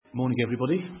Morning,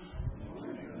 everybody.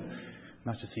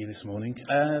 Nice to see you this morning.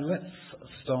 Let's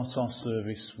start our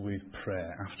service with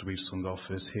prayer after we've sung our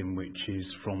first hymn, which is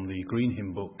from the Green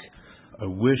Hymn Book, O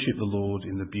Worship the Lord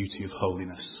in the Beauty of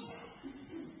Holiness.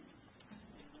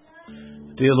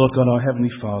 Dear Lord God, our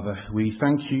Heavenly Father, we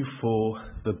thank you for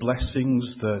the blessings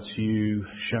that you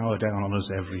shower down on us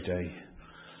every day.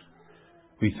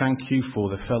 We thank you for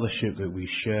the fellowship that we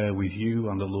share with you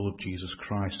and the Lord Jesus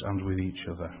Christ and with each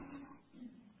other.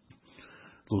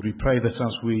 Lord, we pray that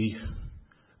as we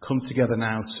come together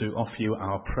now to offer you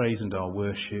our praise and our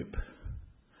worship,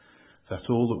 that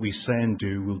all that we say and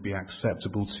do will be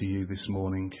acceptable to you this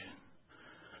morning,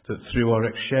 that through our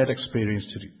shared experience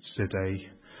today,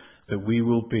 that we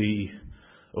will be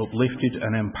uplifted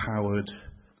and empowered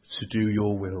to do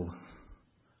your will,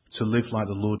 to live like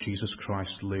the Lord Jesus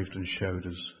Christ lived and showed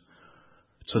us,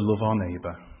 to love our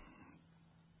neighbour,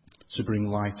 to bring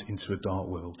light into a dark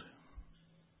world.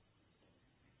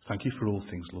 Thank you for all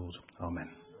things, Lord. Amen.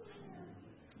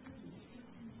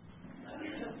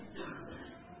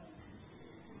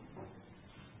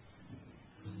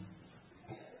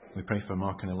 We pray for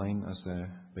Mark and Elaine as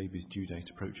their baby's due date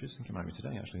approaches. I think it might be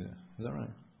today, actually. Is that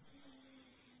right?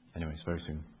 Anyway, it's very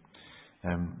soon.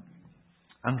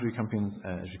 Andrew Campion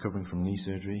is recovering from knee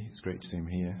surgery. It's great to see him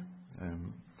here.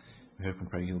 We hope and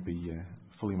pray he'll be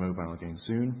fully mobile again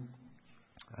soon.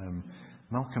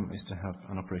 Malcolm is to have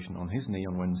an operation on his knee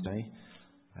on Wednesday.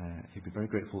 He'd be very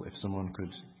grateful if someone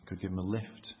could give him a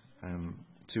lift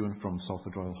to and from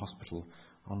Salford Royal Hospital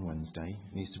on Wednesday.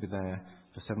 He needs to be there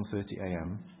for 7:30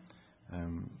 a.m,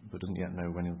 but doesn't yet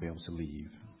know when he'll be able to leave.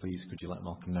 Please, could you let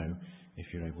Malcolm know if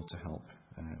you're able to help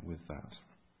with that?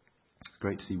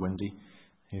 Great to see Wendy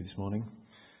here this morning.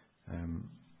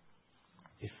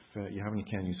 If you have any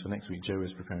care news for next week, Joe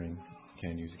is preparing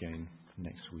care news again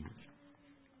next week.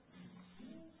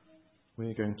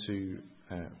 We're going to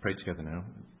pray together now.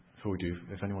 Before we do,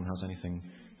 if anyone has anything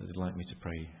that they'd like me to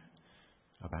pray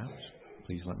about,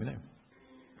 please let me know.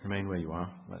 Remain where you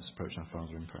are. Let's approach our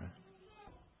Father in prayer.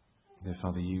 Dear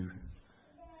Father, you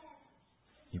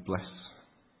bless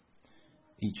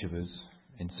each of us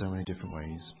in so many different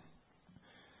ways.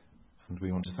 And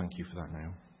we want to thank you for that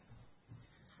now.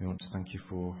 We want to thank you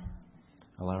for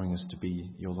allowing us to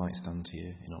be your light stand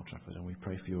here in Old Trafford. And we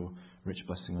pray for your rich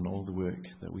blessing on all the work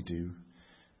that we do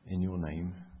in your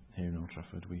name here in Old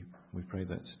Trafford. We pray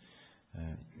that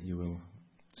you will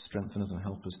strengthen us and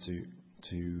help us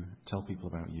to tell people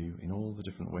about you in all the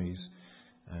different ways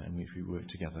in which we work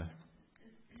together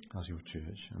as your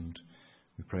church. And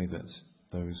we pray that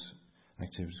those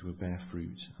activities will bear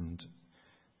fruit and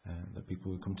that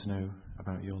people will come to know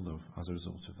about your love as a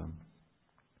result of them.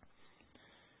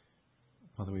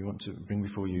 Father, we want to bring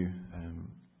before you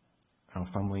our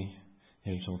family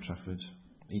here at Old Trafford,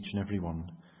 each and every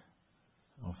one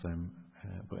of them,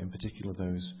 but in particular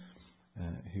those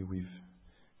who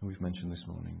we've mentioned this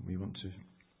morning. We want to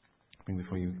bring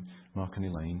before you Mark and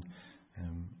Elaine.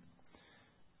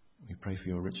 We pray for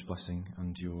your rich blessing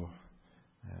and your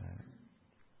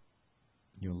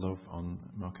love on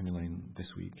Mark and Elaine this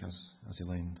week as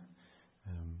Elaine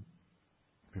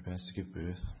prepares to give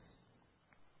birth.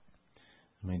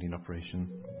 Made in operation.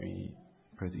 We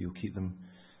pray that you'll keep them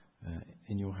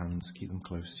in your hands, keep them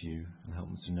close to you, and help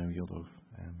them to know your love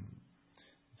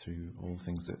through all the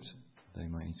things that they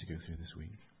might need to go through this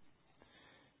week.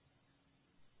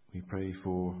 We pray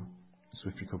for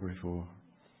swift recovery for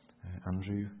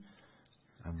Andrew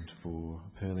and for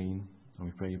Pearline, and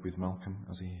we pray with Malcolm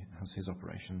as he has his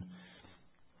operation,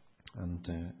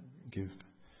 and give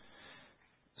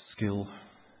skill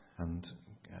and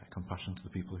compassion to the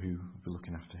people who will be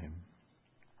looking after him.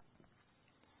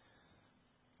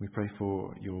 We pray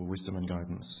for your wisdom and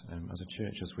guidance as a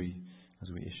church as we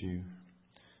issue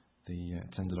the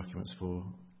tender documents for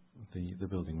the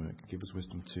building work. Give us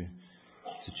wisdom to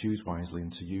choose wisely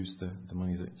and to use the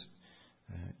money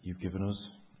that you've given us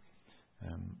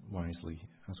wisely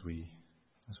as we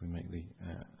make the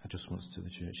adjustments to the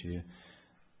church here.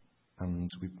 And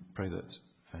we pray that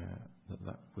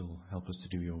will help us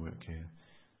to do your work here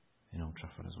in Old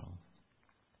Trafford as well.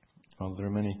 Well, there are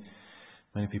many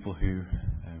people who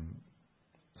are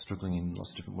struggling in lots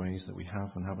of different ways that we have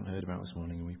and haven't heard about this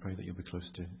morning, and we pray that you'll be close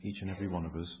to each and every one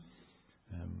of us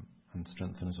and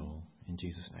strengthen us all. In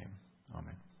Jesus' name,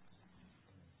 amen.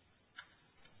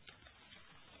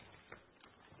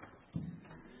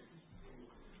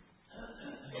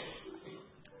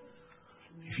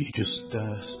 If you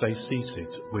just stay seated,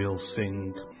 we'll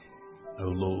sing, O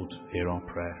Lord, hear our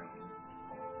prayer.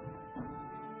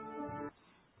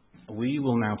 We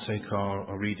will now take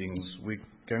our readings. We're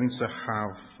going to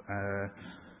have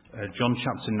John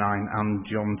chapter 9 and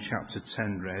John chapter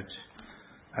 10 read.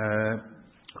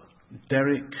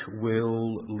 Derek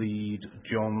will lead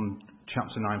John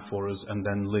chapter 9 for us, and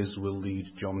then Liz will lead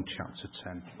John chapter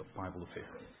 10. The Bible here.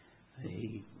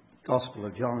 The Gospel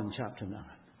of John chapter 9.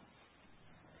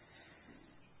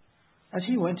 As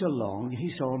he went along,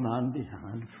 he saw a man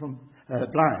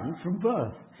blind from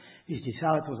birth. His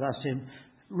disciples asked him,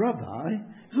 "Rabbi,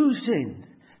 who sinned,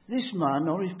 this man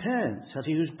or his parents, that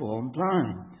he was born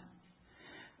blind?"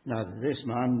 "Neither this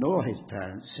man nor his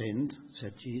parents sinned,"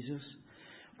 said Jesus,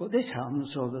 "but this happened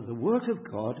so that the work of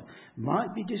God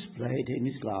might be displayed in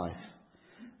his life.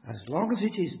 As long as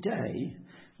it is day,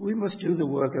 we must do the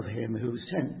work of him who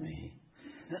sent me.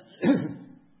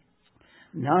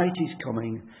 Night is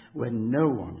coming when no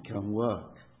one can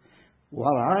work.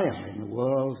 While I am in the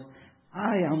world,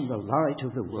 I am the light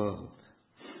of the world."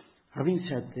 Having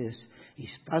said this, he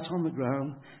spat on the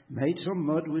ground, made some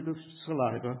mud with the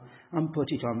saliva, and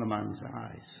put it on the man's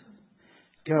eyes.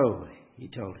 "Go," he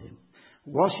told him,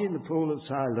 "wash in the pool of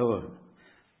Siloam."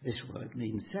 This word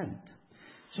means sent.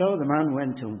 So the man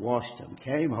went and washed and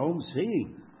came home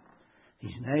seeing.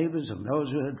 His neighbours and those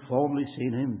who had formerly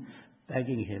seen him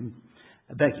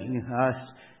begging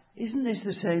asked, "Isn't this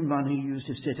the same man who used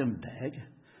to sit and beg?"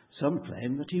 Some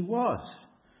claimed that he was.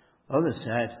 Others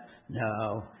said,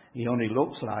 "No, he only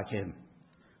looks like him."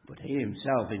 But he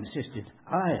himself insisted,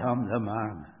 "I am the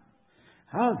man."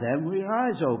 "How then were your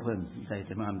eyes opened?" they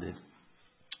demanded.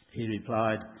 He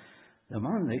replied, "The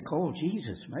man they call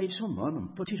Jesus made some mud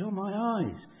and put it on my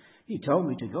eyes. He told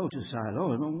me to go to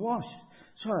Siloam and wash.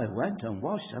 So I went and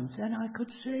washed, and then I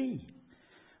could see."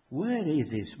 "Where is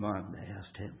this man?" they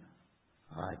asked him.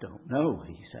 "I don't know,"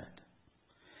 he said.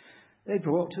 They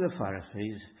brought to the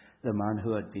Pharisees the man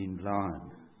who had been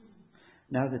blind.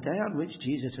 Now the day on which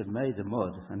Jesus had made the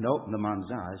mud and opened the man's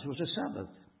eyes was a Sabbath.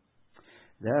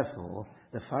 Therefore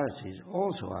the Pharisees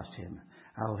also asked him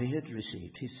how he had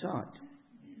received his sight.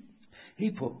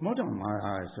 "He put mud on my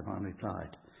eyes," the man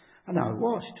replied, "and I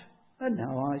washed, and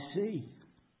now I see."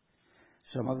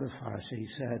 Some of the Pharisees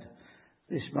said,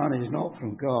 "This man is not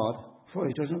from God, for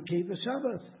he doesn't keep the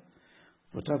Sabbath."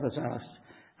 But others asked,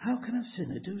 "How can a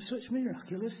sinner do such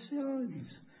miraculous signs?"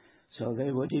 So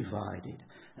they were divided.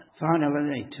 Finally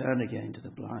they turned again to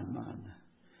the blind man.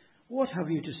 "What have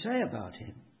you to say about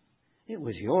him? It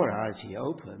was your eyes he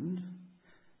opened."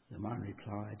 The man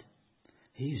replied,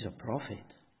 "He's a prophet."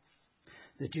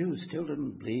 The Jews still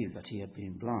didn't believe that he had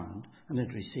been blind and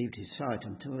had received his sight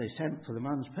until they sent for the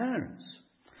man's parents.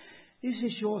 "Is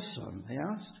this your son?" they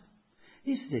asked.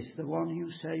 "Is this the one you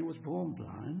say was born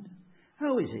blind?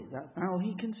 How is it that now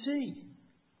he can see?"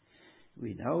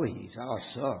 "We know he's our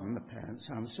son," the parents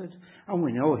answered, "and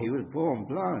we know he was born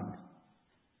blind.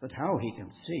 But how he can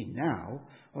see now,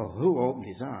 or who opened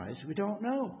his eyes, we don't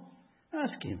know.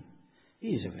 Ask him.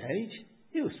 He is of age.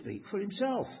 He'll speak for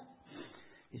himself."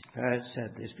 His parents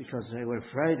said this because they were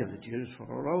afraid of the Jews,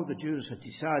 for although the Jews had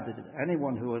decided that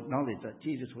anyone who acknowledged that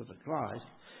Jesus was the Christ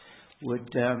would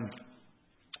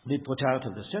be put out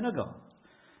of the synagogue.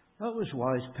 That was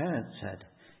why his parents said,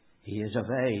 "He is of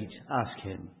age, ask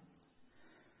him."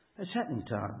 A second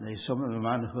time they summoned the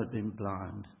man who had been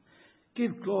blind.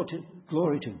 "Give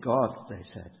glory to God," they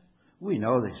said. "We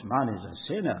know this man is a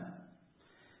sinner."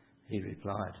 He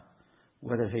replied,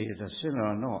 "Whether he is a sinner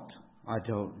or not, I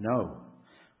don't know.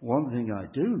 One thing I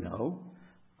do know,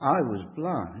 I was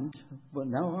blind, but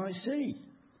now I see."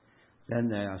 Then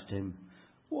they asked him,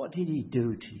 "What did he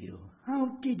do to you? How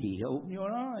did he open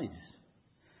your eyes?"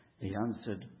 He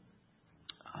answered,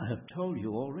 "I have told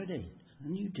you already,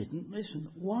 and you didn't listen.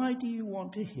 Why do you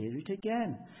want to hear it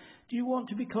again? Do you want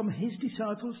to become his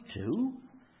disciples too?"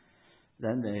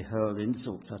 Then they hurled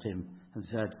insults at him and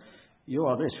said, "You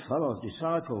are this fellow's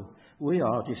disciple. We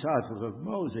are disciples of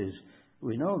Moses.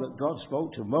 We know that God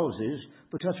spoke to Moses,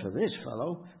 but as for this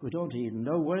fellow, we don't even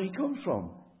know where he comes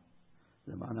from."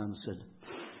 The man answered,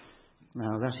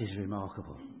 "Now that is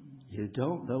remarkable. You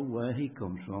don't know where he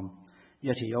comes from,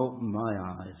 yet he opened my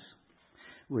eyes.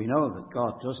 We know that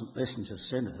God doesn't listen to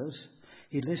sinners.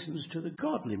 He listens to the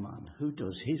godly man who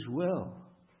does his will.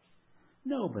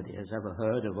 Nobody has ever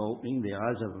heard of opening the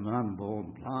eyes of a man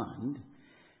born blind.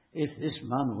 If this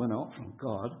man were not from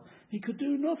God, he could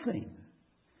do nothing."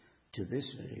 To this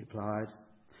they replied,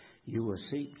 "You were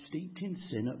steeped in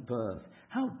sin at birth.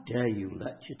 How dare you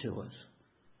lecture to us?"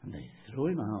 And they threw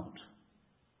him out.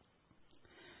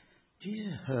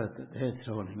 Jesus heard that they had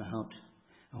thrown him out,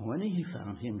 and when he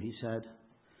found him, he said,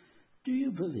 "Do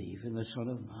you believe in the Son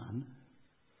of Man?"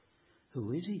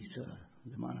 "Who is he, sir?"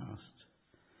 the man asked.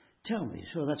 "Tell me,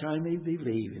 so that I may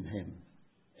believe in him."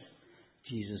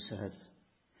 Jesus said,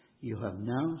 You have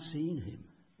now seen him.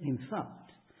 In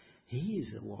fact, he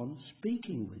is the one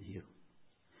speaking with you."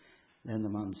 Then the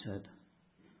man said,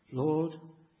 "Lord,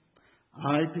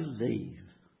 I believe,"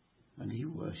 and he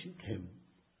worshipped him.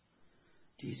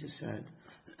 Jesus said,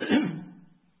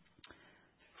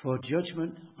 "For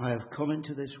judgment I have come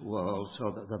into this world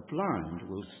so that the blind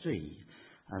will see,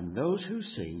 and those who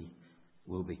see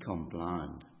will become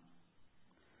blind."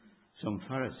 Some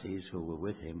Pharisees who were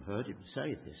with him heard him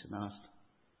say this and asked,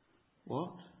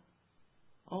 "What?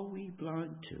 Are we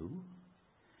blind too?"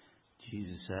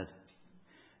 Jesus said,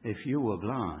 "If you were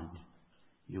blind,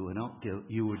 you would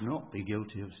not be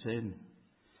guilty of sin.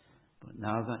 But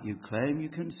now that you claim you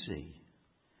can see,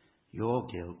 your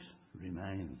guilt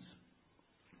remains."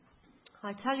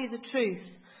 I tell you the truth,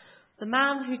 the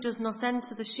man who does not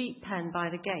enter the sheep pen by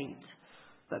the gate,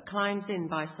 but climbs in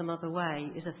by some other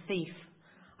way, is a thief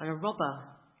and a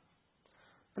robber.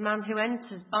 The man who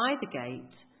enters by the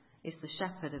gate is the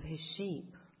shepherd of his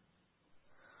sheep.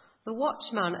 The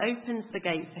watchman opens the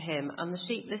gate for him, and the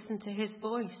sheep listen to his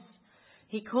voice.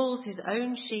 He calls his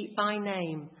own sheep by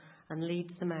name and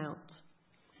leads them out.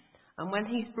 And when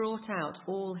he's brought out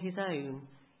all his own,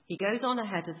 he goes on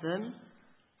ahead of them,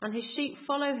 and his sheep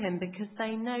follow him because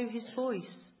they know his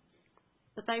voice.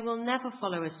 But they will never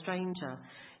follow a stranger.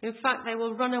 In fact, they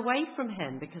will run away from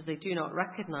him because they do not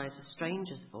recognize a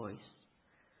stranger's voice.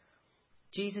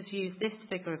 Jesus used this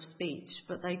figure of speech,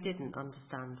 but they didn't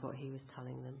understand what he was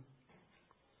telling them.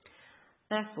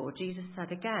 Therefore, Jesus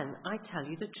said again, "I tell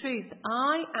you the truth,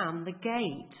 I am the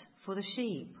gate for the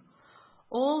sheep.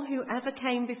 All who ever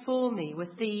came before me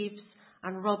were thieves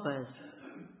and robbers,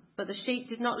 but the sheep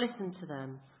did not listen to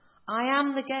them. I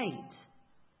am the gate.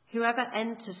 Whoever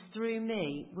enters through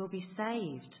me will be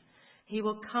saved. He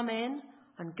will come in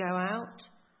and go out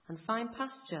and find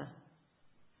pasture.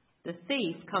 The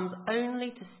thief comes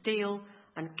only to steal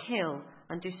and kill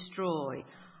and destroy.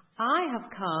 I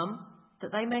have come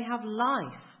that they may have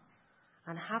life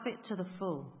and have it to the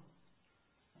full.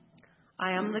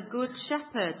 I am the good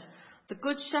shepherd. The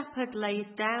good shepherd lays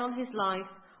down his life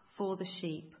for the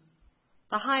sheep.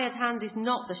 The hired hand is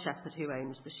not the shepherd who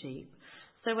owns the sheep.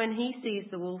 So when he sees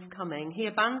the wolf coming, he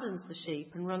abandons the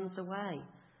sheep and runs away.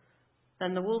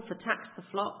 Then the wolf attacks the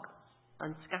flock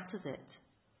and scatters it.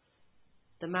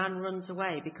 The man runs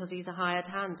away because he's a hired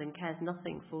hand and cares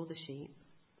nothing for the sheep.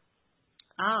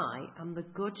 I am the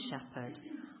good shepherd.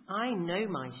 I know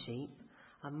my sheep,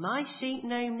 and my sheep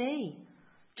know me,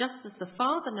 just as the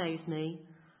Father knows me,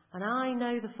 and I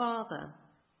know the Father,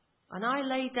 and I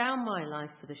lay down my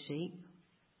life for the sheep.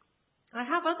 I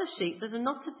have other sheep that are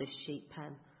not of this sheep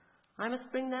pen. I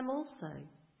must bring them also.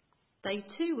 They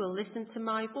too will listen to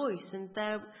my voice, and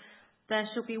there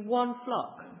shall be one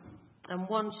flock and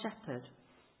one shepherd.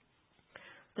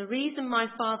 The reason my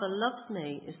Father loves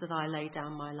me is that I lay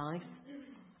down my life,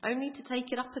 only to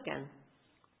take it up again.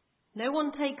 No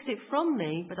one takes it from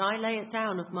me, but I lay it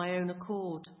down of my own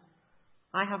accord.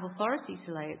 I have authority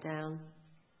to lay it down,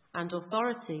 and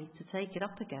authority to take it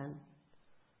up again.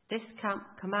 This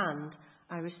command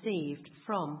I received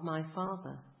from my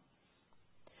Father."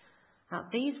 At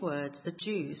these words, the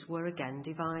Jews were again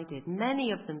divided.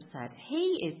 Many of them said,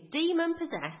 "He is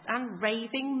demon-possessed and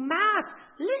raving mad.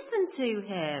 Listen to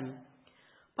him."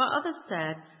 But others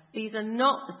said, "These are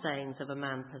not the sayings of a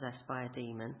man possessed by a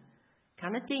demon.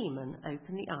 Can a demon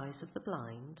open the eyes of the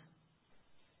blind?"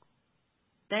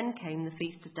 Then came the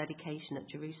Feast of Dedication at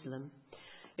Jerusalem.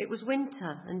 It was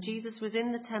winter, and Jesus was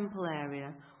in the temple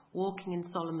area, walking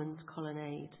in Solomon's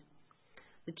colonnade.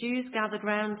 The Jews gathered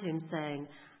round him, saying,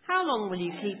 "How long will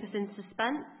you keep us in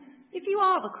suspense? If you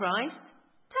are the Christ,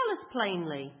 tell us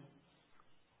plainly."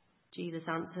 Jesus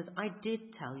answered, "I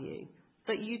did tell you,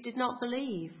 but you did not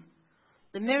believe.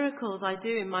 The miracles I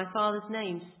do in my Father's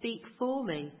name speak for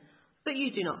me, but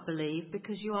you do not believe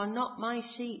because you are not my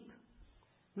sheep.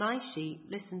 My sheep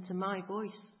listen to my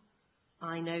voice.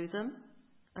 I know them,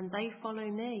 and they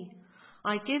follow me.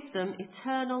 I give them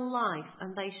eternal life,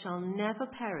 and they shall never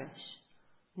perish.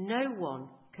 No one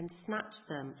can snatch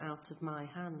them out of my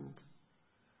hand.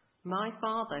 My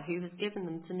Father, who has given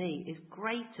them to me, is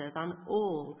greater than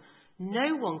all.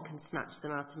 No one can snatch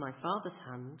them out of my Father's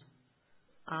hand.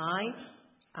 I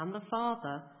and the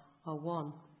Father are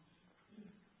one."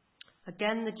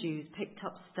 Again the Jews picked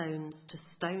up stones to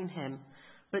stone him.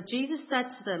 But Jesus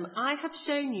said to them, "I have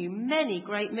shown you many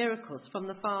great miracles from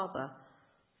the Father.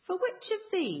 For which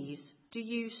of these do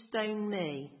you stone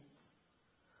me?"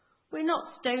 "We're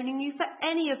not stoning you for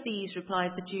any of these,"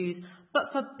 replied the Jews,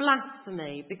 "but for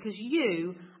blasphemy, because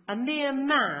you, a mere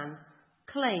man,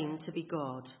 claim to be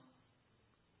God."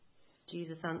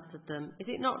 Jesus answered them, "Is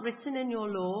it not written in your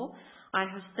law, I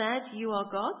have said you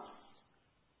are gods.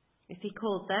 If he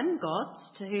called them gods,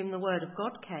 to whom the word of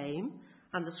God came,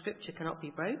 and the scripture cannot be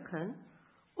broken,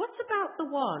 what about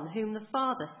the one whom the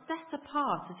Father set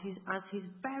apart as his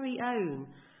very own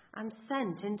and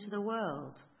sent into the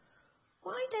world?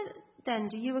 Why then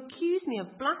do you accuse me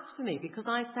of blasphemy because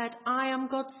I said I am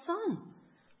God's son?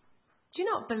 Do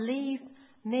not believe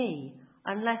me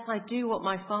unless I do what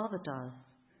my Father does.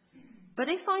 But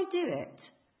if I do it,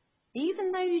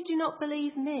 even though you do not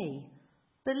believe me,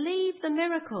 believe the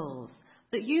miracles,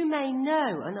 that you may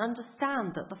know and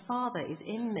understand that the Father is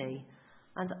in me,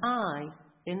 and I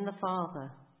in the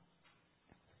Father.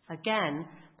 Again,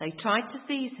 they tried to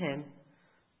seize him,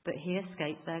 but he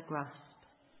escaped their grasp.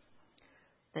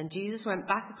 Then Jesus went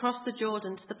back across the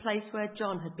Jordan to the place where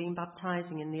John had been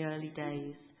baptizing in the early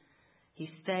days. Here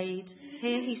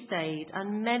he stayed,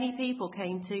 and many people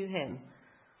came to him.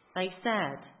 They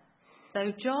said,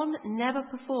 though John never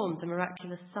performed the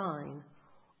miraculous sign,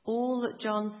 all that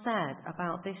John said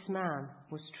about this man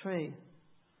was true.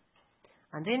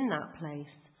 And in that place,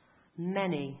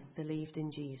 many believed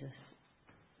in Jesus.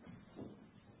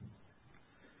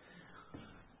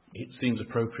 It seems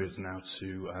appropriate now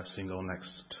to sing our next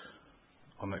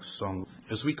song.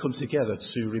 As we come together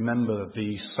to remember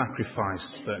the sacrifice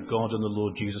that God and the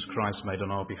Lord Jesus Christ made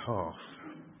on our behalf.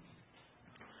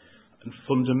 And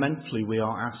fundamentally, we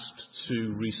are asked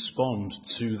to respond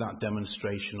to that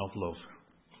demonstration of love.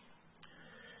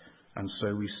 And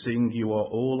so we sing, you are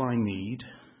all I need,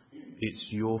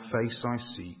 it's your face I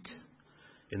seek.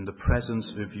 In the presence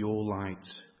of your light,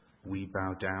 we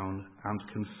bow down and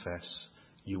confess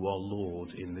you are Lord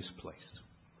in this place.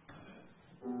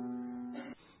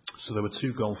 So there were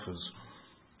two golfers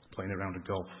playing around a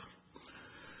golf.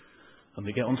 And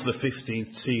they get onto the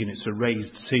 15th tee, and it's a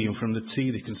raised tee, and from the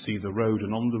tee they can see the road,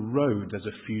 and on the road there's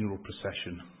a funeral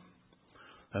procession.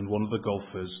 And one of the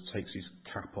golfers takes his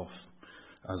cap off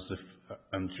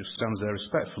and just stands there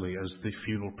respectfully as the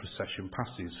funeral procession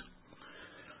passes.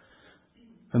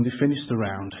 And they finished the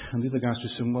round, and the other guys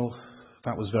just said, well,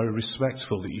 that was very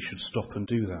respectful that you should stop and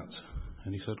do that.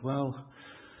 And he said, well,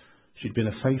 she'd been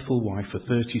a faithful wife for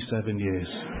 37 years.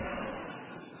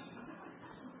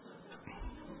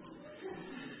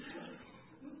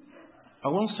 I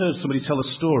once heard somebody tell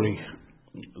a story.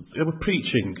 They were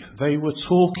preaching. They were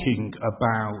talking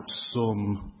about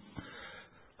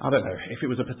I don't know, if it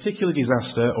was a particular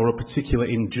disaster or a particular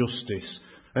injustice.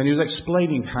 And he was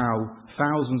explaining how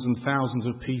thousands and thousands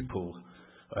of people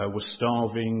were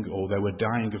starving or they were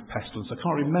dying of pestilence. I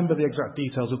can't remember the exact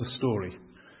details of the story.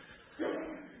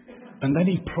 And then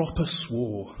he proper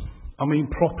swore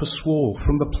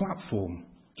from the platform,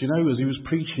 do you know, as he was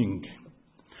preaching.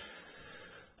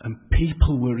 And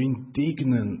people were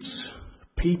indignant.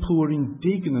 People were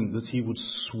indignant that he would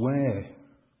swear.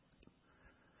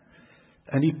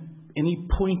 And he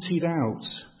pointed out,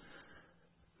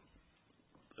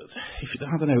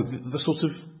 I don't know,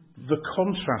 the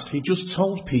contrast. He just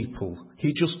told people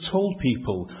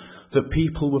that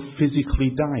people were physically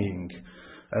dying,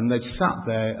 and they'd sat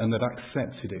there and they'd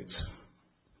accepted it,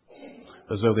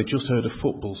 as though they just heard a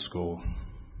football score.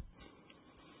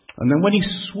 And then when he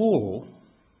swore,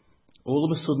 all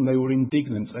of a sudden they were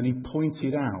indignant, and he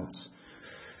pointed out,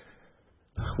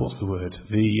 what's the word?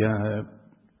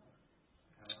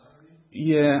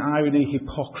 Irony,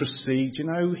 hypocrisy. Do you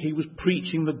know, he was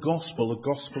preaching the gospel, a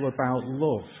gospel about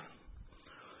love.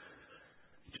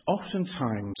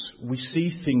 Oftentimes, we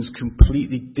see things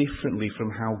completely differently from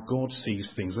how God sees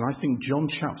things. And I think John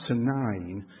chapter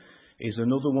 9 is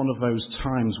another one of those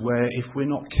times where if we're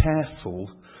not careful,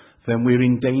 then we're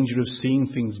in danger of seeing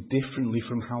things differently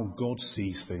from how God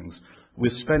sees things.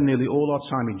 We'll spend nearly all our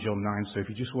time in John 9, so if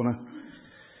you want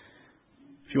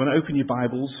to open your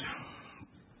Bibles,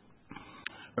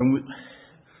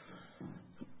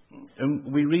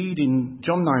 and we read in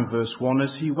John 9 verse 1, as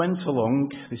he went along,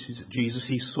 this is Jesus,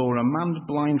 he saw a man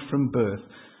blind from birth,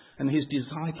 and his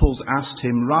disciples asked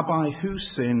him, Rabbi, who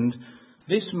sinned,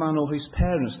 this man or his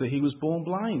parents, that he was born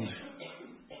blind?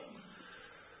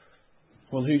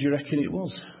 Well, who do you reckon it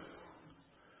was?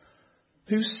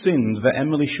 Who sinned that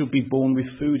Emily should be born with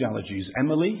food allergies?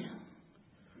 Emily?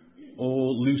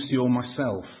 Or Lucy or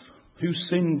myself? Who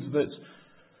sinned that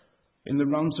in the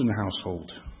Ramsden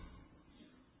household?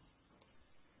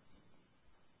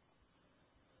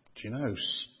 Do you know,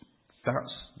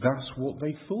 that's what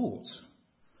they thought.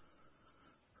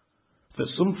 That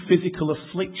some physical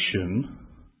affliction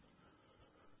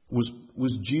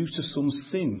was due to some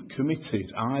sin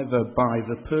committed either by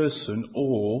the person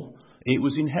or it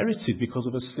was inherited because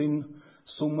of a sin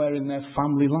somewhere in their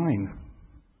family line.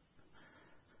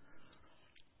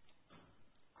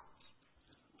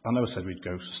 I know I said we'd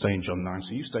go stay in John 9,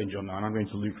 so you stay in John 9, I'm going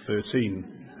to Luke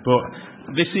 13.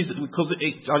 But this is, because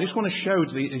I just want to show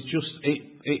that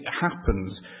it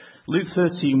happens. Luke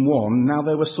 13:1, now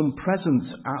there were some present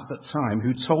at that time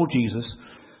who told Jesus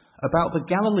about the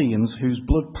Galileans whose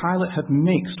blood Pilate had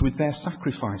mixed with their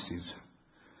sacrifices.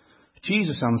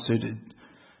 Jesus answered,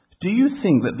 do you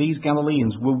think that these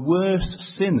Galileans were worse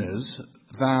sinners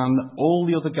than all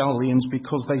the other Galileans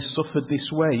because they suffered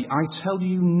this way? I tell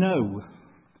you no.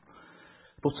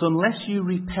 But unless you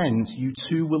repent, you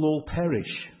too will all perish.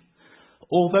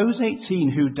 Or those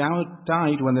 18 who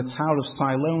died when the Tower of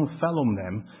Siloam fell on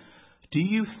them, do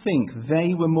you think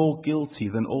they were more guilty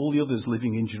than all the others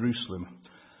living in Jerusalem?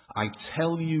 I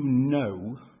tell you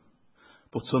no.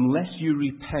 But unless you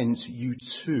repent, you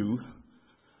too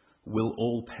will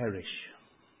all perish.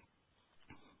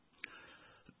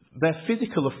 Their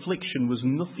physical affliction was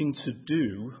nothing to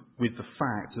do with the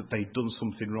fact that they'd done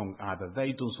something wrong. Either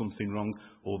they'd done something wrong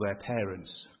or their parents.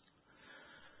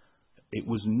 It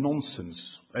was nonsense.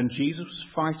 And Jesus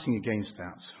was fighting against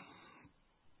that.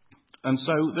 And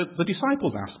so the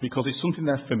disciples asked, because it's something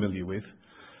they're familiar with,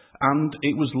 and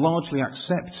it was largely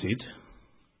accepted.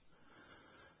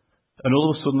 And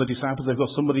all of a sudden the disciples, they've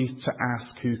got somebody to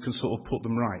ask who can sort of put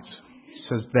them right. It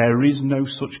says, there is no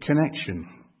such connection.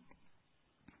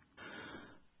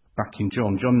 Back in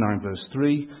John 9 verse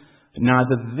 3,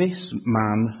 neither this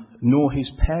man nor his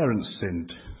parents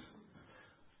sinned.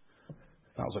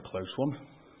 That was a close one.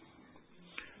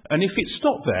 And if it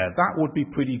stopped there, that would be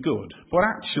pretty good. But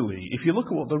actually, if you look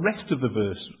at what the rest of the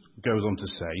verse goes on to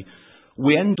say,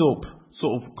 we end up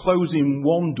sort of closing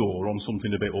one door on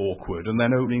something a bit awkward and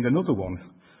then opening another one.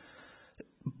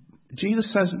 Jesus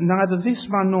says, neither this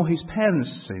man nor his parents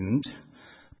sinned,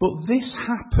 but this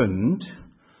happened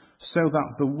so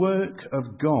that the work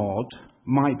of God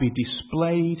might be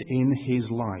displayed in his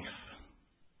life.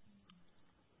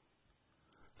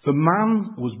 The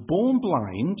man was born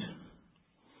blind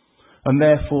and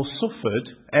therefore suffered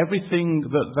everything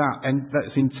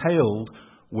that's entailed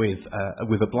with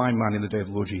a blind man in the day of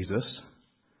the Lord Jesus,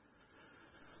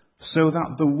 so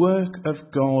that the work of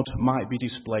God might be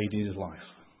displayed in his life.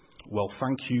 Well,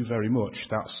 thank you very much.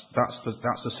 That's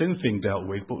the sin thing dealt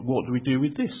with, but what do we do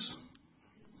with this?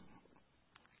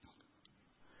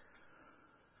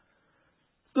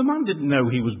 The man didn't know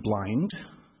he was blind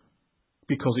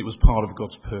because it was part of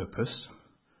God's purpose.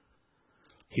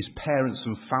 His parents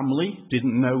and family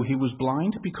didn't know he was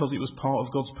blind because it was part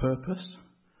of God's purpose.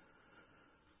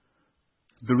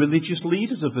 The religious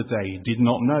leaders of the day did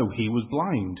not know he was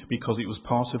blind because it was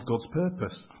part of God's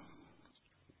purpose.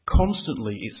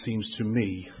 Constantly, it seems to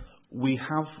me, we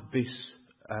have this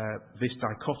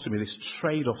dichotomy, this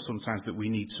trade-off sometimes that we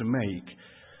need to make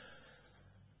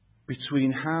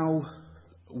between how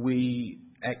we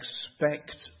expect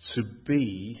to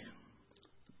be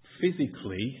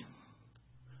physically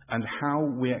and how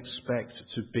we expect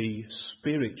to be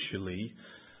spiritually.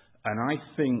 And I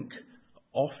think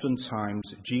oftentimes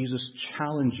Jesus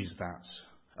challenges that.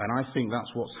 And I think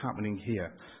that's what's happening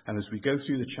here. And as we go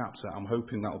through the chapter, I'm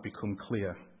hoping that will become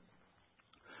clear.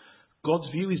 God's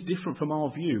view is different from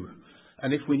our view.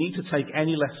 And if we need to take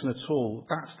any lesson at all,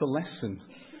 that's the lesson.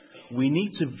 We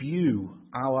need to view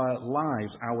our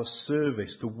lives, our service,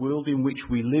 the world in which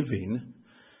we live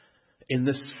in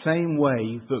the same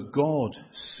way that God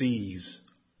sees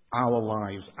our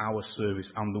lives, our service,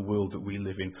 and the world that we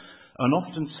live in. And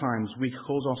oftentimes we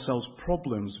cause ourselves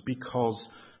problems because,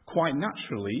 quite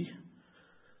naturally,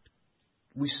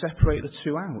 we separate the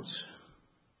two out.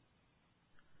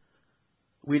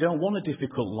 We don't want a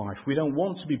difficult life. We don't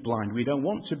want to be blind. We don't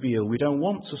want to be ill. We don't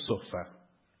want to suffer.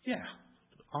 Yeah,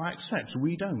 I accept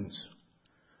we don't.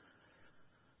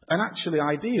 And actually,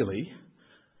 ideally,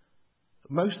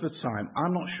 most of the time,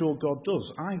 I'm not sure God does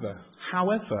either.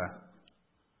 However,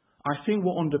 I think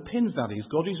what underpins that is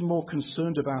God is more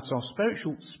concerned about our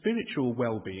spiritual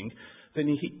well-being than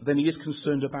he is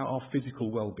concerned about our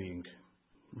physical well-being.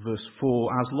 Verse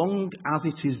 4, as long as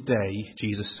it is day,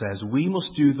 Jesus says, we must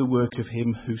do the work of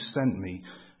him who sent me.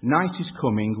 Night is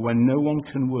coming when no one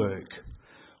can work.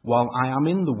 While I am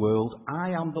in the world, I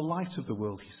am the light of the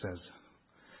world, he says.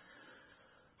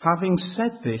 Having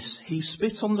said this, he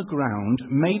spit on the ground,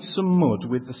 made some mud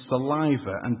with the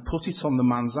saliva and put it on the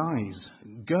man's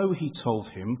eyes. Go, he told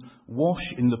him, wash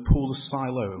in the pool of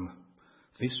Siloam.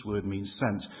 This word means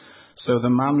sent. So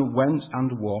the man went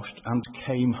and washed and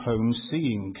came home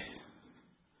seeing.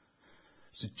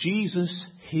 So Jesus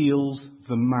heals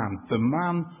the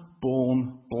man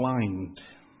born blind.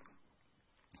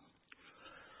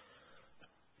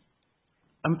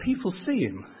 And people see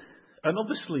him. And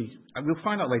obviously, and we'll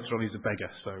find out later on he's a beggar,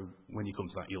 so when you come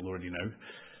to that you'll already know.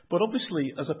 But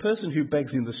obviously, as a person who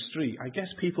begs in the street, I guess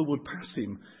people would pass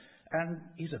him, and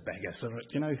he's a beggar, so,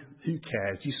 who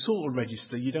cares? You sort of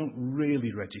register, you don't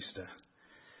really register.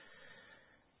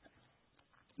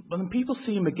 But then people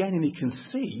see him again and he can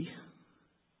see,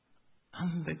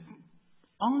 and they,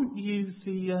 aren't you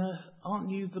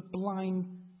the blind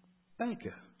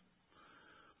beggar?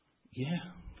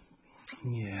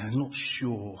 Yeah, not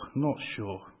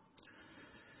sure.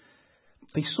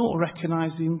 They sort of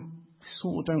recognise him,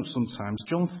 sort of don't sometimes.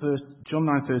 John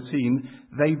 9:13,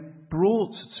 they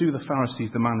brought to the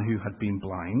Pharisees the man who had been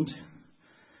blind.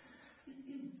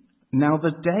 Now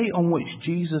the day on which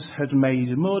Jesus had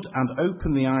made mud and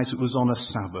opened the eyes, it was on a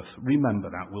Sabbath. Remember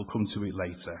that, we'll come to it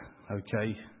later,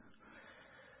 okay?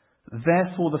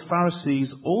 Therefore the Pharisees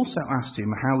also asked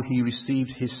him how he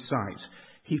received his sight.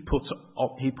 He put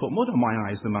mud on my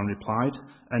eyes, the man replied,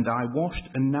 and I washed,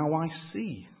 and now I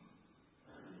see.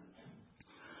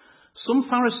 Some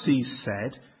Pharisees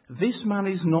said, this man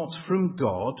is not from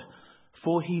God,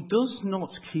 for he does not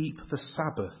keep the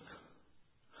Sabbath.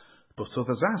 But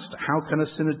others asked, how can a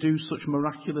sinner do such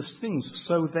miraculous things?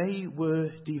 So they were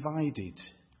divided.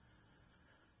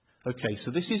 Okay,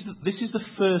 so this is the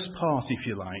first part, if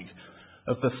you like,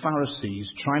 of the Pharisees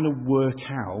trying to work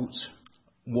out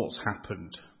what's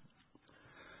happened.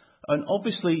 And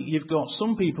obviously you've got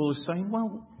some people who are saying,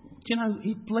 well,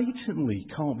 he blatantly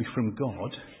can't be from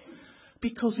God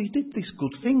because he did this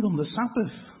good thing on the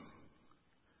Sabbath.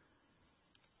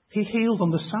 He healed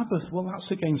on the Sabbath. Well,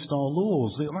 that's against our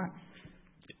laws.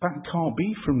 That can't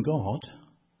be from God.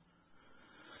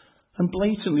 And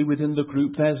blatantly within the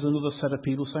group, there's another set of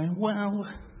people saying, well,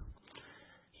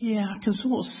 yeah, I can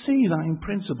sort of see that in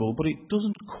principle, but it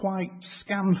doesn't quite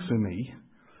scan for me.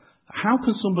 How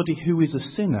can somebody who is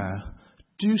a sinner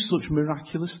do such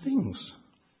miraculous things?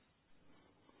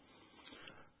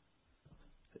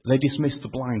 They dismiss the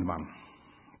blind man.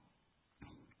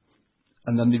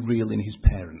 And then they reel in his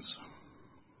parents.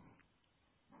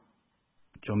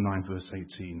 John 9 verse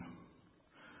 18.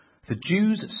 The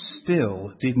Jews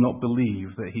still did not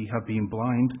believe that he had been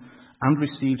blind and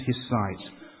received his sight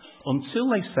until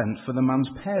they sent for the man's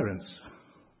parents.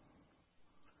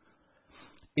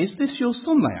 Is this your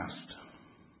son, they asked.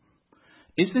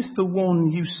 Is this the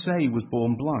one you say was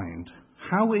born blind?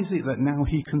 How is it that now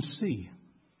he can see?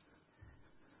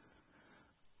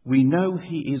 We know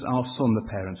he is our son, the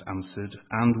parents answered,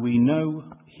 and we know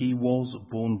he was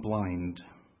born blind.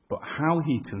 But how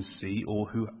he can see or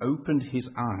who opened his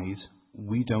eyes,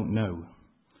 we don't know.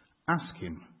 Ask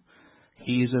him.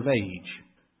 He is of age.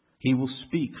 He will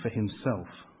speak for himself.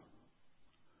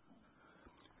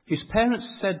 His parents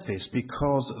said this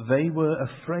because they were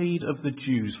afraid of the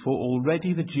Jews, for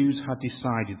already the Jews had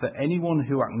decided that anyone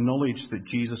who acknowledged that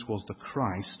Jesus was the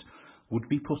Christ would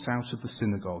be put out of the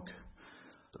synagogue.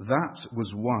 That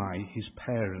was why his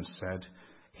parents said,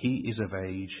 he is of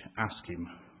age, ask him.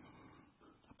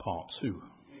 Part 2.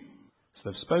 So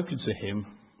they've spoken to him.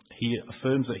 He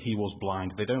affirms that he was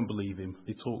blind. They don't believe him.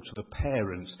 They talk to the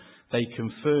parents. They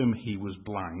confirm he was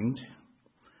blind.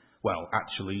 Well,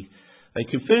 actually, they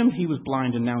confirm he was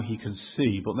blind and now he can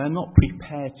see, but they're not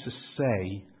prepared to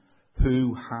say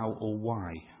who, how, or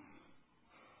why.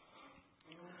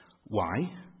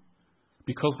 Why?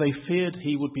 Because they feared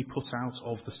he would be put out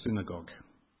of the synagogue.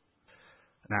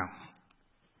 Now,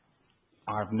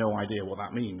 I have no idea what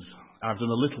that means. I've done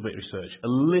a little bit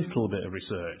of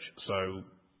research, so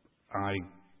I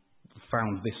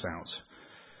found this out.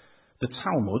 The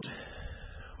Talmud,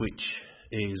 which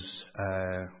is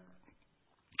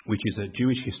a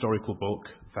Jewish historical book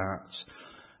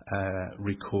that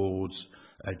records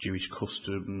Jewish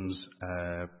customs,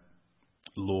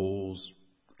 laws,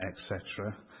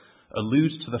 etc.,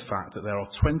 alludes to the fact that there are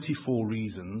 24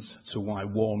 reasons to why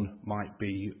one might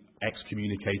be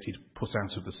excommunicated, put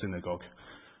out of the synagogue.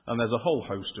 And there's a whole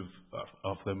host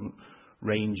of them,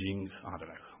 ranging, I don't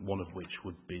know, one of which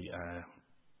would be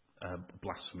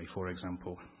blasphemy, for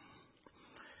example.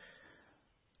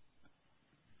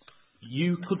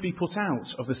 You could be put out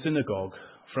of the synagogue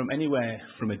from anywhere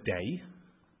from a day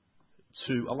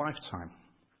to a lifetime,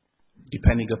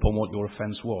 depending upon what your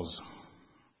offence was.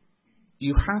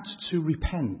 You had to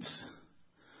repent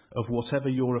of whatever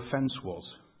your offence was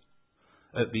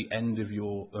at the end of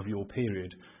your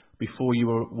period before you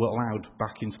were allowed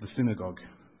back into the synagogue.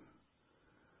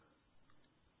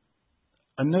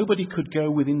 And nobody could go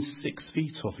within 6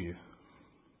 feet of you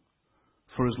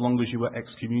for as long as you were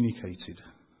excommunicated.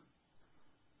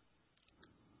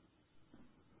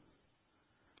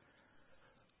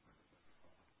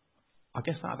 I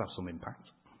guess that'd have some impact.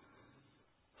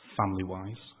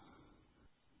 family-wise,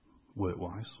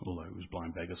 work-wise, although he was a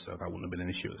blind beggar, so that wouldn't have been an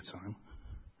issue at the time.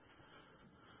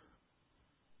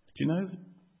 Do you know,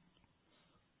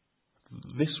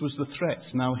 this was the threat.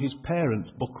 Now, his parents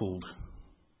buckled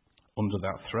under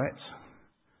that threat,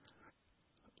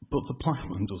 but the blind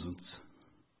man doesn't.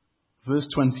 Verse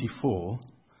 24,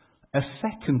 a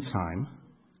second time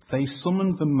they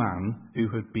summoned the man who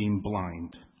had been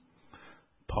blind.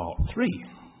 Part 3.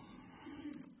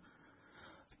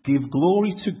 Give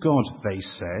glory to God, they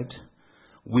said.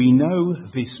 We know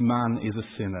this man is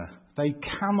a sinner. They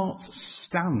cannot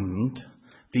stand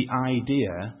the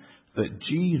idea that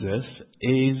Jesus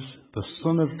is the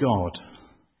Son of God.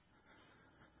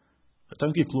 But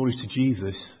don't give glory to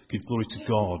Jesus, give glory to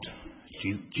God.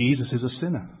 Jesus is a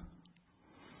sinner.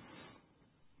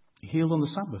 He healed on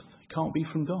the Sabbath. He can't be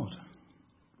from God.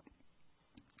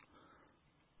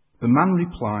 The man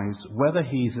replies, whether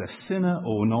he's a sinner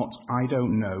or not, I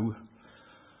don't know.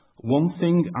 One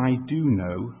thing I do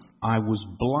know, I was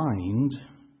blind,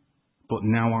 but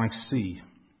now I see.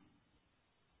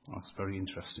 That's very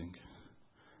interesting,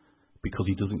 because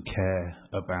he doesn't care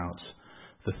about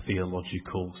the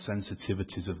theological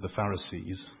sensitivities of the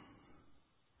Pharisees.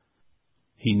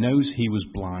 He knows he was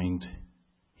blind.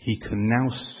 He can now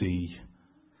see.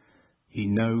 He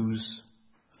knows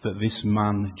that this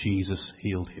man, Jesus,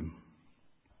 healed him.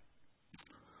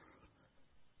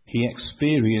 He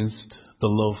experienced the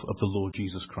love of the Lord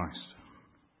Jesus Christ.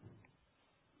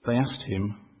 They asked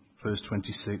him, verse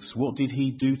 26, what did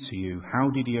he do to you? How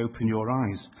did he open your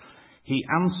eyes? He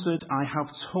answered, I have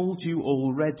told you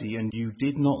already, and you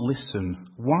did not listen.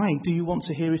 Why do you want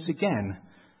to hear it again?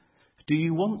 Do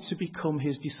you want to become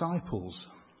his disciples?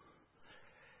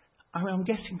 I'm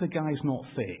guessing the guy's not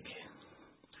thick,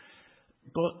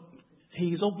 but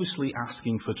he's obviously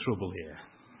asking for trouble here.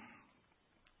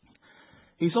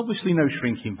 He's obviously no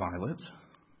shrinking violet.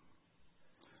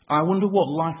 I wonder what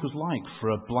life was like for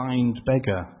a blind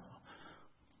beggar.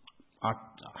 I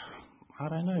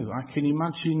don't know. I can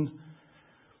imagine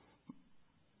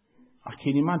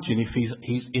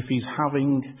if he's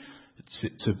having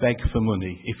to beg for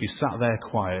money, if he's sat there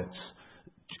quiet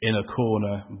in a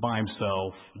corner by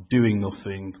himself doing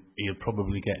nothing, he'll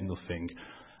probably get nothing.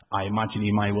 I imagine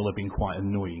he may well have been quite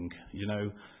annoying,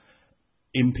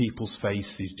 in people's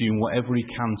faces, doing whatever he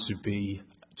can to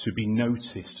be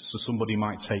noticed, so somebody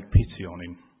might take pity on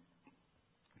him.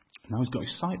 Now he's got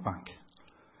his sight back,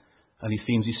 and he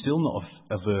seems he's still not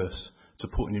averse to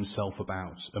putting himself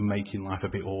about and making life a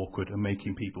bit awkward and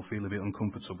making people feel a bit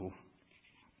uncomfortable.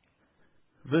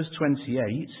 Verse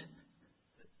 28,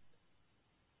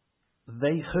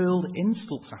 they hurled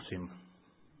insults at him.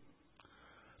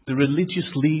 The religious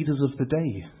leaders of the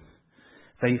day,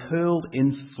 they hurled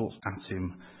insults at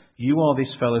him. You are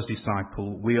this fellow's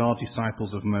disciple, we are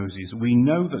disciples of Moses. We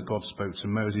know that God spoke to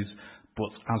Moses,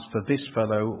 but as for this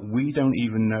fellow, we don't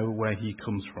even know where he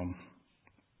comes from.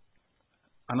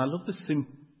 And I love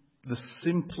the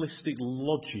simplistic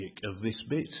logic of this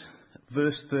bit.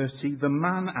 Verse 30, the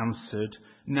man answered,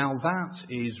 now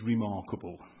that is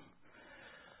remarkable.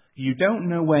 You don't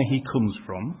know where he comes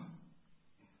from,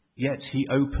 yet he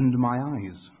opened my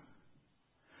eyes.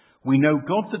 We know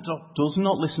God that does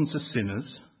not listen to sinners.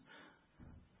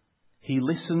 He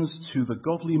listens to the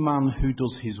godly man who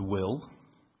does his will.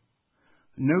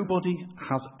 Nobody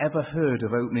has ever heard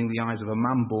of opening the eyes of a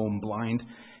man born blind.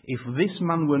 If this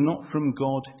man were not from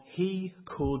God, he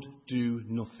could do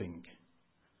nothing.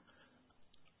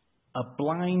 A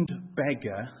blind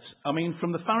beggar,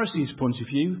 from the Pharisees' point of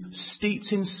view,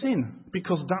 steeped in sin,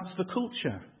 because that's the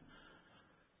culture.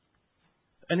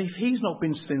 And if he's not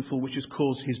been sinful, which has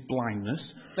caused his blindness,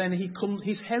 then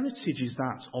his heritage is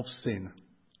that of sin.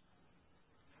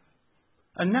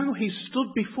 And now he's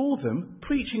stood before them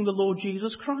preaching the Lord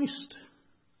Jesus Christ.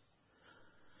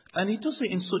 And he does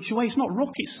it in such a way, it's not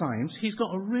rocket science, he's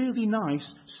got a really nice,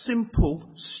 simple,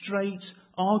 straight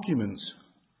argument.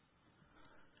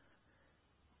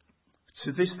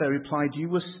 To this they replied, you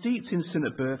were steeped in sin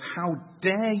at birth, how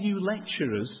dare you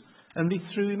lecture us? And they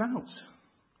threw him out.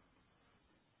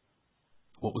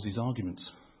 What was his argument?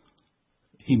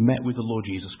 He met with the Lord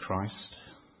Jesus Christ,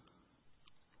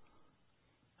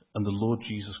 and the Lord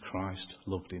Jesus Christ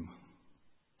loved him.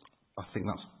 I think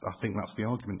that's the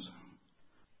argument.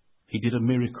 He did a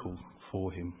miracle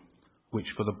for him, which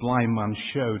for the blind man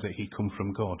showed that he'd come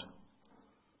from God.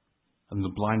 And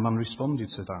the blind man responded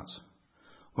to that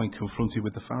when confronted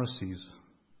with the Pharisees.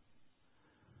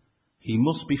 He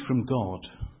must be from God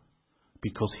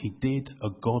because he did a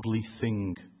godly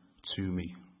thing to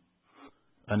me.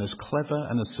 And as clever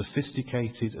and as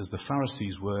sophisticated as the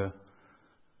Pharisees were,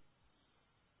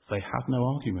 They had no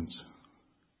argument.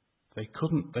 They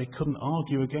couldn't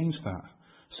argue against that.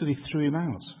 So they threw him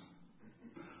out.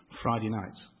 Friday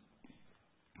night,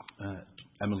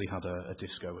 Emily had a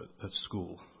disco at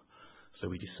school. So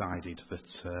we decided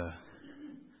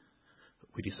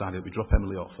we'd drop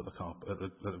Emily off at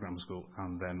the grammar school,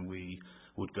 and then we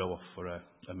would go off for a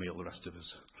meal, the rest of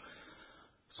us.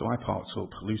 So I parked up.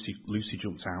 Lucy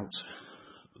jumped out,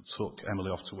 took Emily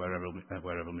off to wherever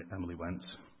Emily went,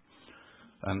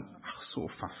 and I was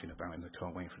sort of faffing about in the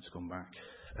car, waiting for her to come back.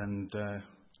 And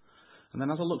then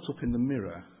as I looked up in the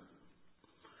mirror,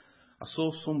 I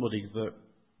saw somebody that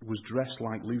was dressed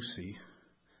like Lucy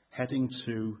heading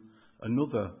to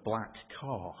another black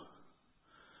car.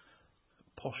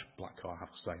 Posh black car, I have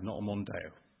to say, not a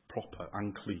Mondeo, proper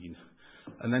and clean.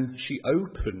 And then she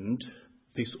opened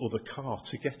this other car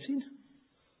to get in.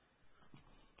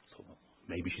 I thought, well,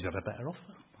 maybe she's had a better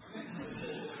offer.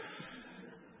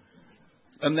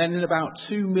 And then in about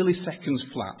 2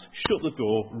 milliseconds flat, shut the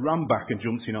door, ran back and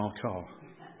jumped in our car.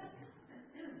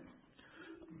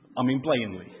 I mean,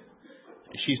 blatantly.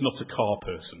 She's not a car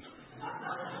person.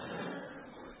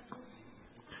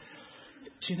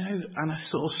 Do you know, and it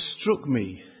sort of struck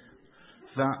me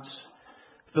that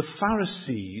the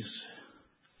Pharisees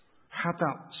had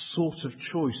that sort of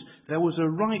choice. There was a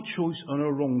right choice and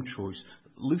a wrong choice.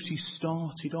 Lucy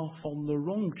started off on the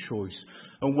wrong choice.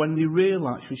 And when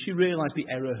she realised the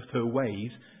error of her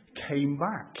ways, came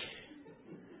back.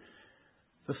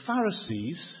 The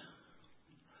Pharisees,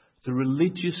 the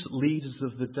religious leaders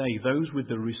of the day, those with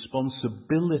the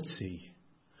responsibility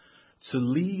to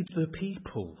lead the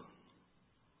people,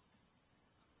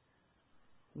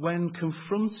 when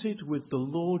confronted with the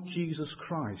Lord Jesus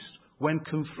Christ, when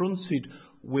confronted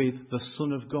with the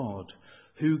Son of God,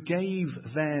 who gave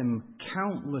them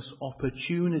countless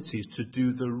opportunities to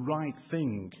do the right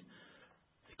thing,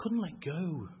 they couldn't let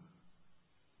go.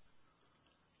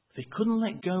 They couldn't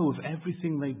let go of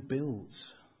everything they built.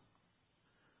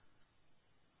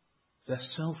 Their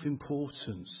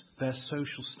self-importance, their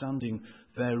social standing,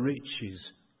 their riches,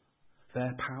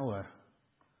 their power.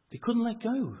 They couldn't let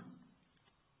go.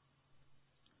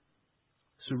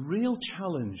 It's a real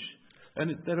challenge.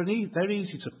 And they're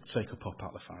easy to take a pop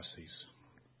at, the Pharisees.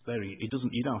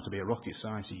 You don't have to be a rocket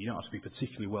scientist. You don't have to be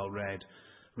particularly well read.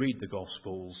 Read the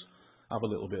Gospels. Have a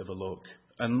little bit of a look.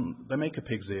 And they make a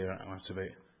pig's ear out of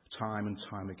it time and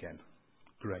time again.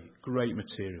 Great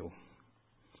material.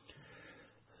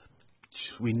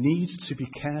 We need to be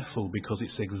careful because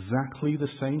it's exactly the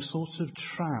same sort of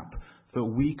trap that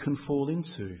we can fall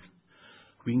into.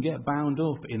 We can get bound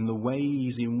up in the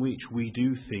ways in which we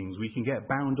do things. We can get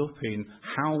bound up in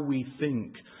how we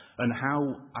think and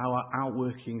how our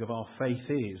outworking of our faith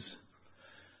is.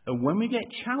 And when we get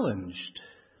challenged,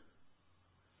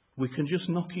 we can just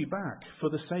knock it back for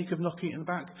the sake of knocking it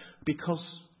back because,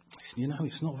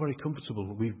 it's not very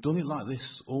comfortable. We've done it like this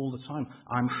all the time.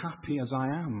 I'm happy as I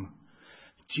am.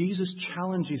 Jesus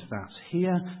challenges that.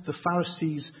 Here, the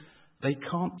Pharisees, they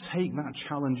can't take that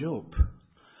challenge up.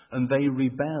 And they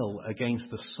rebel against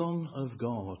the Son of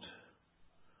God,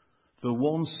 the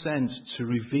one sent to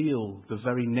reveal the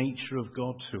very nature of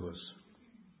God to us.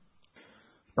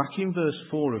 Back in verse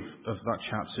 4 of that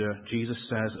chapter, Jesus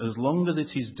says, "As long as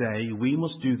it is day, we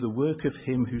must do the work of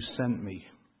him who sent me.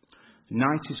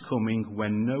 Night is coming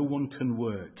when no one can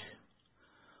work.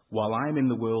 While I am in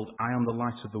the world, I am the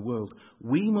light of the world."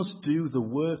 We must do the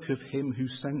work of him who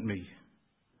sent me.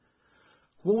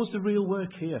 What was the real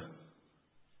work here?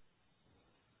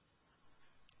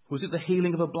 Was it the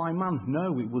healing of a blind man?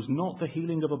 No, it was not the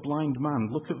healing of a blind man.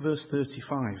 Look at verse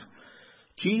 35.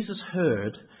 Jesus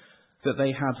heard that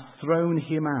they had thrown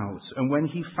him out, and when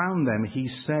he found them, he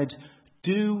said,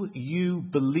 "Do you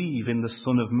believe in the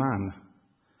Son of Man?"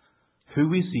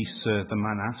 "Who is he, sir?" the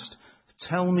man asked.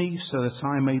 "Tell me so that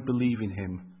I may believe in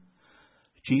him."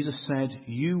 Jesus said,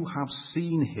 "You have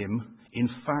seen him. In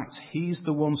fact, he's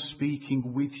the one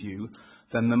speaking with you."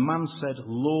 Then the man said,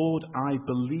 "Lord, I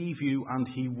believe you," and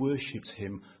he worshipped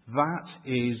him. That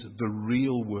is the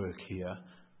real work here.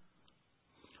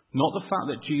 Not the fact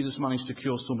that Jesus managed to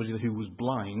cure somebody who was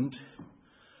blind,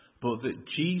 but that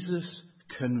Jesus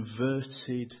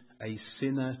converted a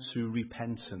sinner to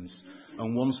repentance.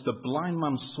 And once the blind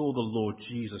man saw the Lord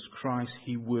Jesus Christ,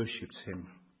 he worshipped him.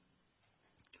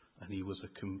 And he was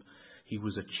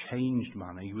a changed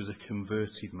man. He was a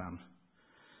converted man.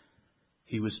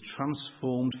 He was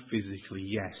transformed physically,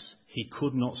 yes. He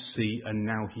could not see, and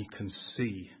now he can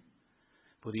see.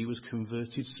 But he was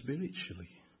converted spiritually.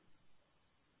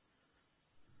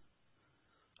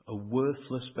 A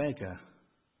worthless beggar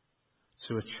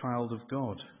to a child of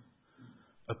God.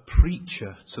 a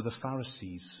preacher to the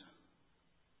Pharisees.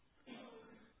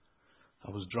 I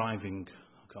was driving,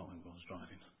 I can't remember what I was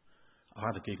driving. I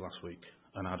had a gig last week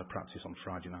and I had a practice on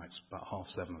Friday nights, about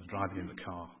 7:30. I was driving in the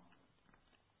car.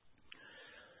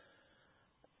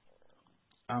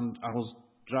 And I was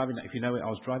driving, if you know it, I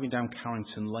was driving down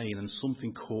Carrington Lane and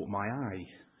something caught my eye.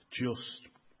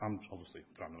 I'm obviously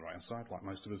driving on the right hand side, like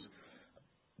most of us,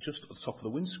 just at the top of the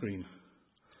windscreen.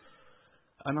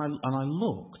 And I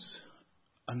looked,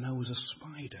 and there was a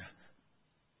spider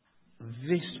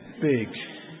this big.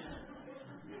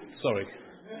 Sorry.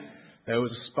 There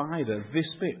was a spider this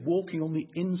big walking on the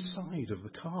inside of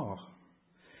the car.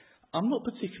 I'm not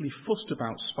particularly fussed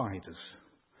about spiders,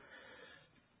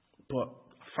 but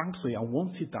frankly, I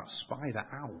wanted that spider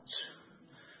out.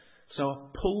 So I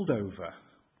pulled over,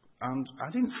 and how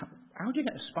do you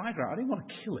get a spider out? I didn't want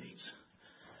to kill it.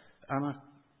 And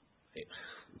it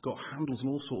got handles and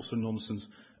all sorts of nonsense,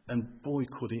 and boy,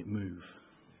 could it move.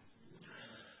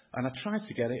 And I tried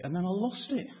to get it, and then I lost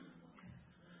it.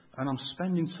 And I'm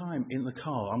spending time in the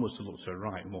car. I must have looked to the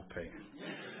right, muppet.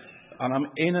 And I'm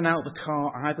in and out the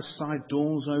car, either side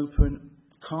doors open,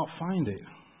 can't find it.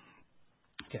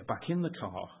 Get back in the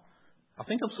car. I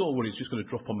think I'm sort of worried it's just going to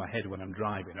drop on my head when I'm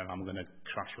driving and I'm going to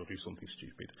crash or do something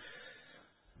stupid.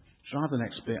 Drive the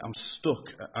next bit, I'm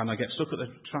stuck, and I get stuck at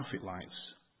the traffic lights.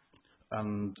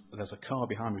 And there's a car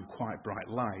behind me with quite bright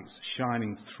lights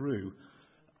shining through.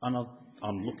 And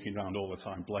I'm looking around all the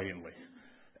time blatantly.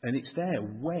 And it's there,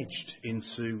 wedged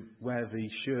into where the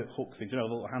shirt hook thing, the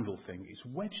little handle thing, it's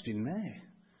wedged in there.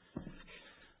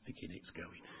 Thinking it's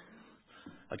going.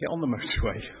 I get on the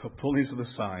motorway, I pull into the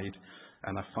side,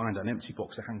 and I find an empty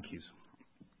box of hankies.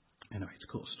 Anyway, to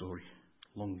cut a story,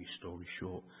 longish story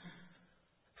short,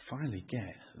 finally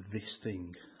get this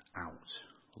thing out,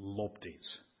 lobbed it.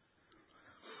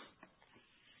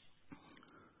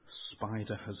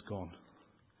 Spider has gone.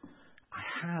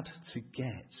 I had to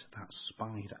get that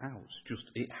spider out.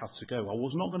 It had to go. I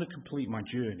was not going to complete my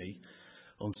journey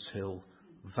until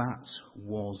that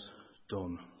was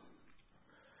done.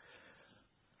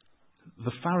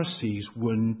 The Pharisees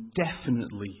were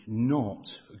definitely not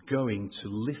going to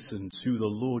listen to the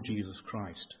Lord Jesus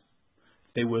Christ.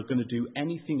 They were going to do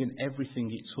anything and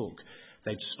everything it took.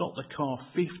 They'd stop the car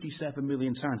 57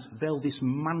 million times. They'll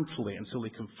dismantle it until they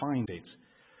can find it.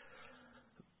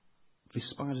 This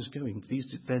spider's going.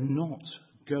 They're not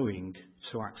going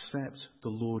to accept the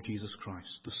Lord Jesus Christ,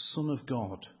 the Son of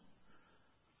God,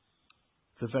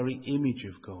 the very image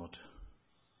of God.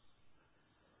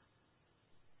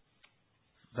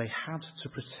 They had to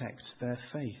protect their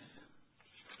faith,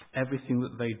 everything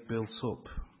that they'd built up.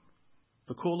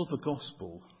 The call of the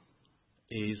gospel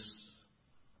is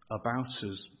about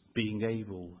us being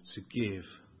able to give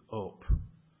up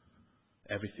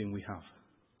everything we have.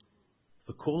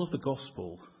 The call of the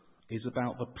gospel is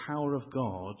about the power of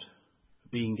God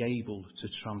being able to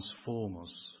transform us.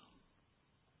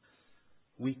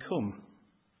 We come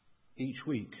each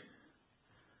week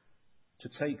to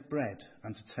take bread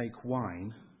and to take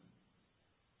wine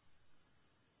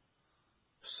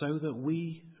so that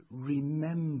we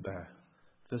remember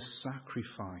the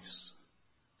sacrifice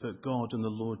that God and the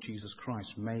Lord Jesus Christ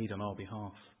made on our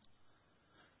behalf.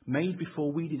 Made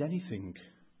before we did anything.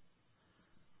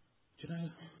 Do you know,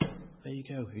 there you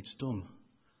go, it's done.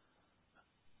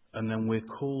 And then we're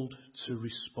called to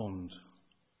respond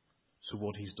to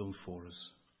what He's done for us.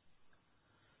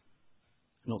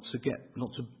 Not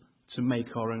to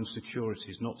make our own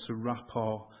securities, not to wrap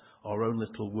our own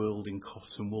little world in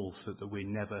cotton wool so that we're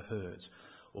never hurt,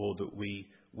 or that we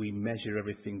measure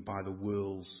everything by the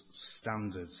world's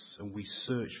standards and we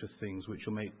search for things which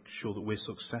will make sure that we're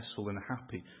successful and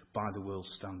happy by the world's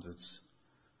standards.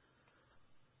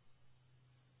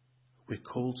 We're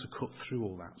called to cut through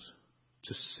all that,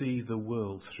 to see the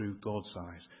world through God's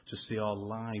eyes, to see our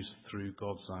lives through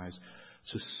God's eyes,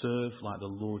 to serve like the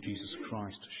Lord Jesus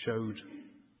Christ showed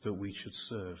that we should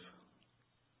serve.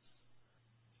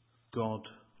 God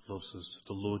loves us.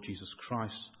 The Lord Jesus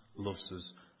Christ loves us.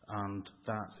 And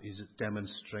that is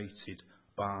demonstrated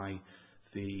by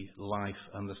the life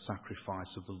and the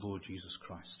sacrifice of the Lord Jesus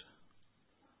Christ.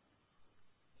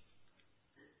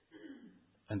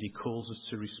 And He calls us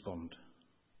to respond.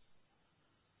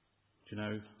 Do you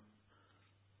know,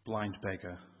 blind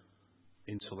beggar,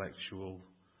 intellectual,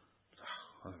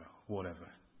 I don't know, whatever.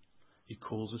 He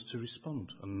calls us to respond,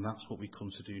 and that's what we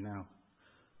come to do now.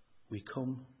 We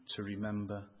come to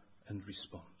remember and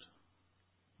respond.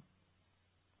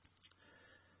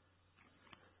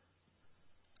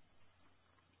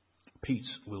 Pete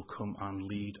will come and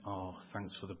lead our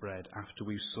Thanks for the Bread after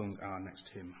we've sung our next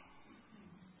hymn.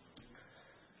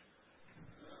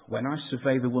 When I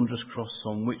survey the wondrous cross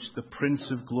on which the Prince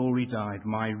of Glory died,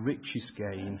 my richest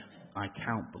gain I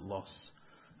count but loss,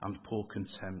 and pour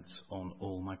contempt on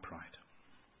all my pride.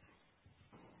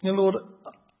 Now, Lord,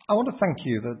 I want to thank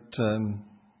you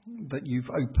that you've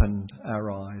opened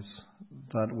our eyes,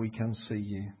 that we can see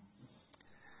you.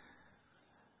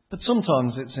 But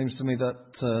sometimes it seems to me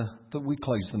that we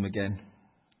close them again.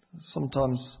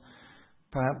 Sometimes,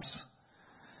 perhaps,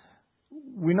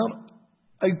 we're not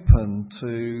open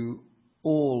to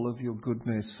all of your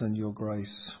goodness and your grace.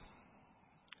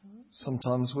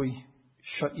 Sometimes we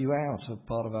shut you out of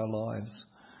part of our lives.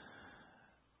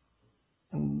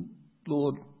 And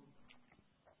Lord,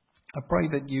 I pray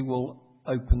that you will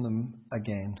open them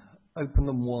again, open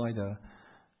them wider.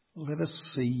 Let us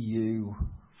see you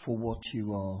for what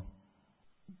you are.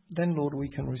 Then, Lord, we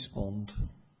can respond.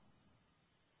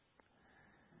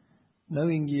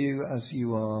 Knowing you as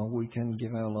you are, we can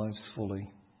give our lives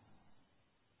fully.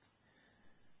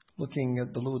 Looking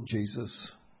at the Lord Jesus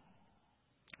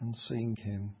and seeing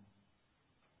him,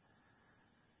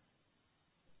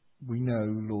 we know,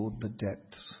 Lord, the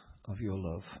depths of your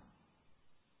love.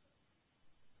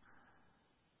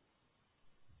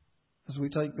 As we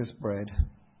take this bread,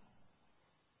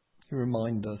 you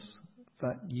remind us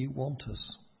that you want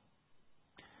us.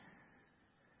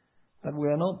 That we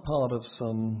are not part of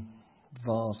some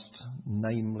vast,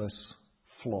 nameless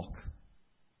flock,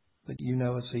 but you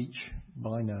know us each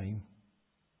by name.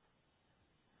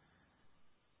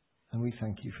 And we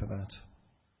thank you for that.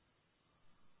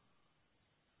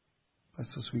 Bless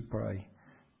us, we pray,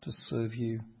 to serve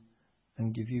you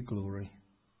and give you glory.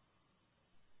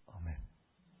 Amen.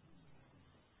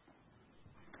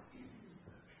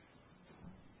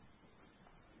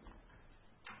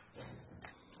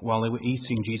 While they were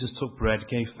eating, Jesus took bread,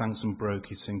 gave thanks and broke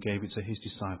it, and gave it to his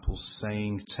disciples,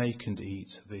 saying, "Take and eat,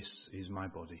 this is my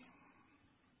body."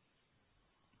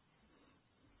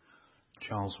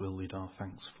 Charles will lead our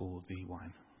thanks for the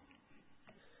wine.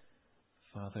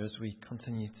 Father, as we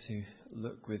continue to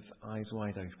look with eyes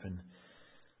wide open,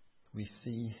 we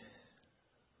see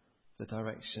the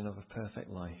direction of a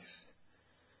perfect life,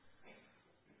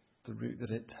 the route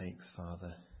that it takes,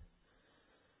 Father,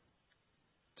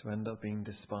 to end up being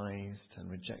despised and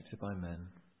rejected by men,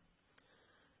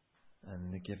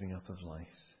 and the giving up of life,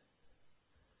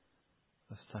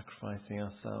 of sacrificing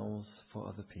ourselves for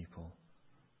other people.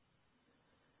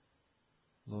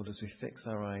 Lord, as we fix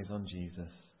our eyes on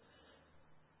Jesus,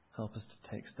 help us to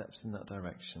take steps in that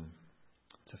direction,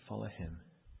 to follow him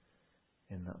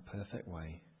in that perfect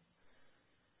way,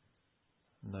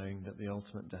 knowing that the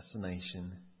ultimate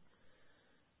destination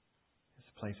is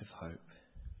a place of hope,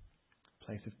 a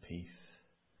place of peace,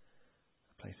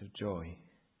 a place of joy,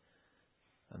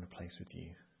 and a place with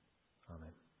you.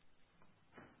 Amen.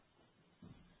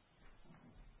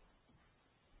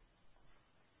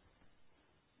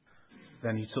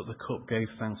 Then he took the cup, gave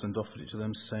thanks, and offered it to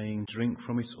them, saying, "Drink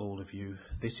from it, all of you.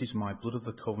 This is my blood of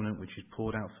the covenant, which is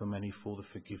poured out for many for the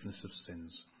forgiveness of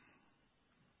sins."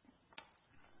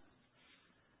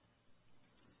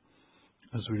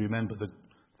 As we remember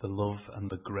the love and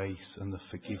the grace and the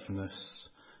forgiveness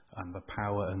and the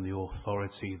power and the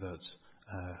authority that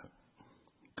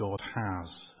God has,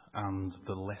 and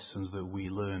the lessons that we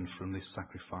learn from this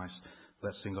sacrifice,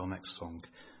 let's sing our next song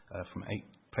from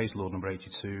Praise the Lord, number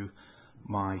 82.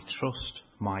 My trust,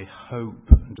 my hope,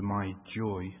 and my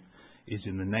joy is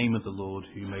in the name of the Lord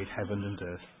who made heaven and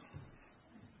earth.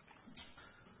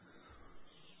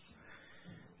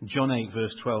 John 8,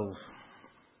 verse 12.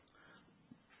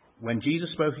 When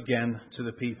Jesus spoke again to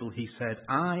the people, he said,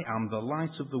 "I am the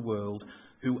light of the world.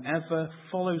 Whoever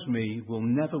follows me will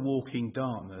never walk in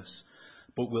darkness,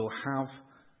 but will have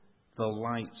the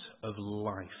light of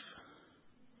life."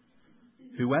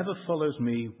 Whoever follows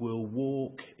me will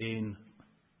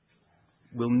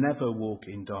never walk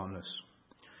in darkness.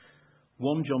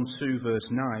 1 John 2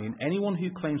 verse 9, anyone who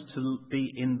claims to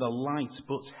be in the light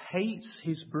but hates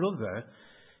his brother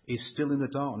is still in the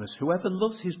darkness. Whoever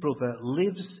loves his brother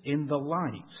lives in the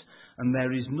light, and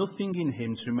there is nothing in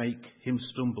him to make him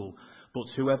stumble. But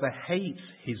whoever hates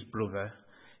his brother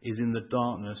is in the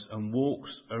darkness and walks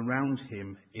around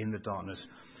him in the darkness.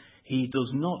 He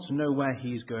does not know where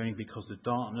he is going because the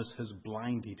darkness has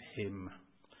blinded him.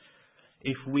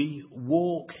 If we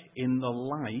walk in the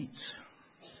light,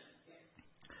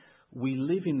 we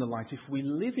live in the light. If we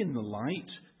live in the light,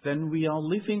 then we are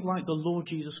living like the Lord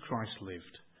Jesus Christ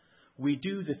lived. We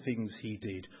do the things he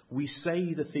did. We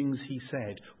say the things he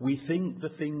said. We think the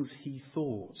things he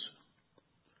thought.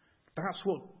 That's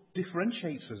what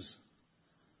differentiates us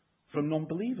from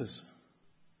non-believers.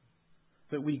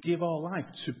 That we give our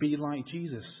life to be like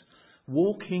Jesus.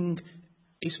 Walking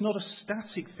is not a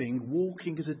static thing.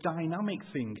 Walking is a dynamic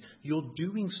thing. You're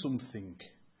doing something.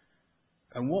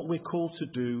 And what we're called to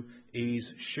do is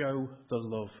show the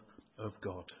love of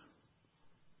God.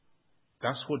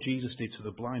 That's what Jesus did to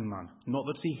the blind man. Not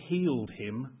that he healed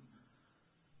him,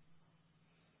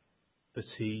 but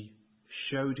he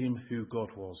showed him who God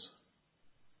was.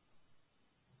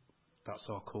 That's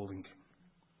our calling.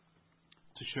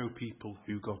 To show people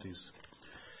who God is.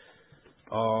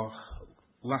 Our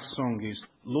last song is,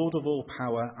 Lord of all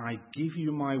power, I give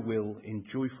you my will in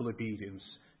joyful obedience,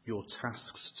 your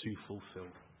tasks to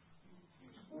fulfill.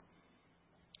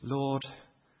 Lord,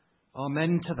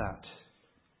 amen to that.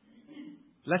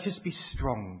 Let us be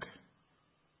strong.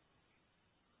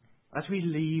 As we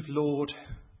leave, Lord,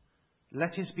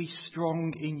 let us be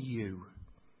strong in you,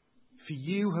 for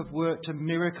you have worked a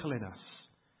miracle in us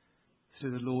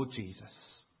through the Lord Jesus,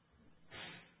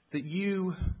 that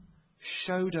you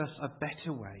showed us a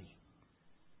better way,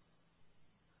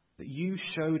 that you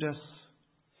showed us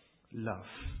love.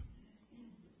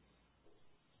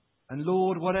 And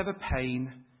Lord, whatever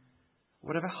pain,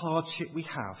 whatever hardship we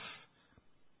have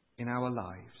in our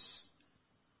lives,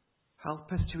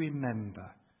 help us to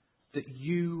remember that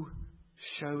you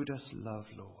showed us love,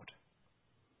 Lord.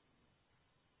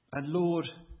 And Lord,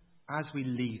 as we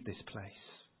leave this place,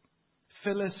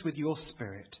 fill us with your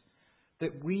Spirit,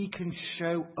 that we can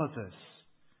show others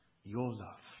your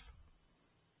love.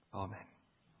 Amen.